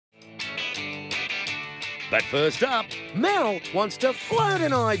But first up, Mel wants to float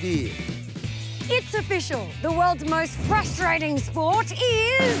an idea. It's official. The world's most frustrating sport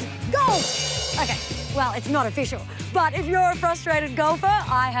is golf. OK, well, it's not official. But if you're a frustrated golfer,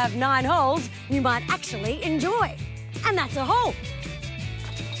 I have 9 holes you might actually enjoy. And that's a hole.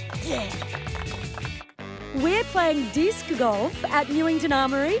 Yeah. We're playing disc golf at Newington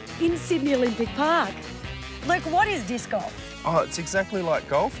Armory in Sydney Olympic Park. Luke, what is disc golf? Oh, it's exactly like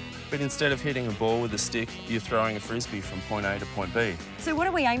golf, but instead of hitting a ball with a stick, you're throwing a frisbee from point A to point B. So what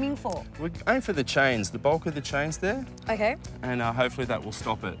are we aiming for? We aim for the chains, the bulk of the chains there. OK. And hopefully that will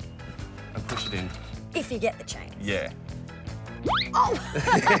stop it and push it in. If you get the chains. Yeah. Oh!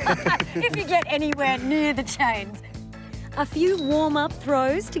 If you get anywhere near the chains. A few warm-up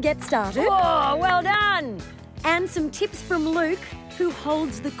throws to get started. Oh, well done! And some tips from Luke, who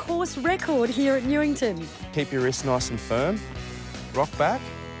holds the course record here at Newington. Keep your wrist nice and firm, rock back,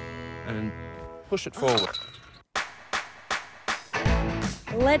 and push it forward.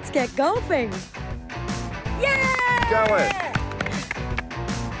 Let's get golfing. Yeah! Go it!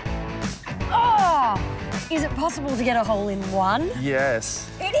 Oh! Is it possible to get a hole in one? Yes.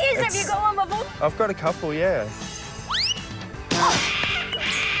 It is! Have you got one before? I've got a couple, yeah.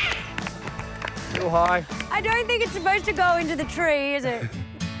 Too high. I don't think it's supposed to go into the tree, is it?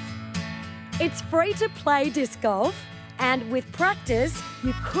 It's free to play disc golf, and with practice,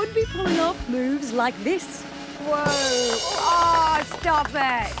 you could be pulling off moves like this. Whoa! Oh, stop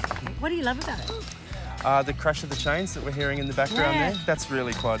it! What do you love about it? The crash of the chains that we're hearing in the background there, that's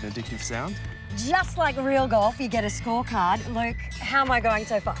really quite an addictive sound. Just like real golf, you get a scorecard. Luke, how am I going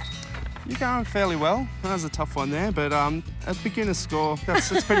so far? You're going fairly well. That was a tough one there, but a beginner score, that's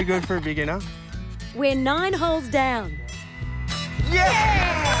pretty good for a beginner. We're 9 holes down.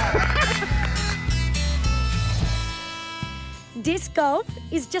 Yeah! Disc golf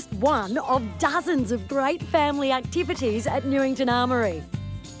is just one of dozens of great family activities at Newington Armory.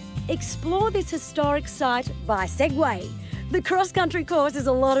 Explore this historic site by Segway. The cross-country course is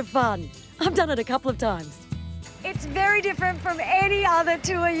a lot of fun. I've done it a couple of times. It's very different from any other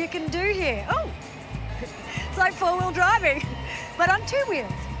tour you can do here. Oh, it's like 4-wheel driving, but on 2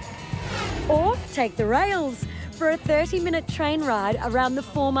 wheels. Or take the rails for a 30-minute train ride around the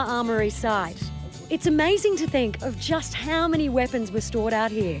former Armory site. It's amazing to think of just how many weapons were stored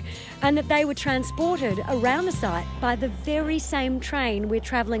out here and that they were transported around the site by the very same train we're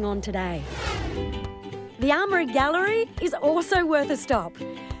travelling on today. The Armory Gallery is also worth a stop.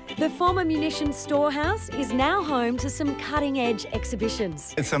 The former munitions storehouse is now home to some cutting-edge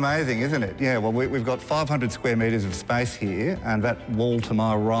exhibitions. It's amazing, isn't it? Yeah, well, we've got 500 square metres of space here, and that wall to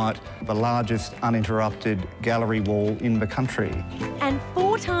my right, the largest uninterrupted gallery wall in the country. And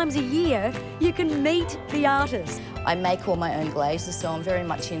 4 times a year, you can meet the artists. I make all my own glazes, so I'm very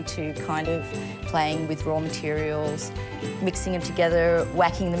much into kind of playing with raw materials, mixing them together,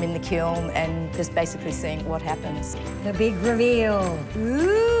 whacking them in the kiln, and just basically seeing what happens. The big reveal.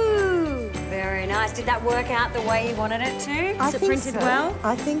 Ooh, very nice. Did that work out the way you wanted it to? Is it printed well?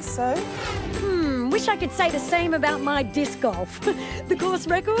 I think so. Wish I could say the same about my disc golf. The course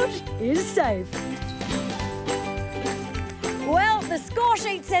record is safe. Well, the score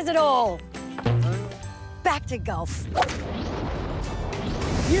sheet says it all. Back to golf.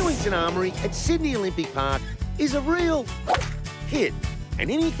 Newington Armory at Sydney Olympic Park is a real hit. And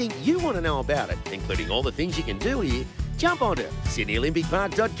anything you want to know about it, including all the things you can do here, jump onto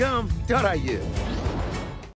sydneyolympicpark.com.au.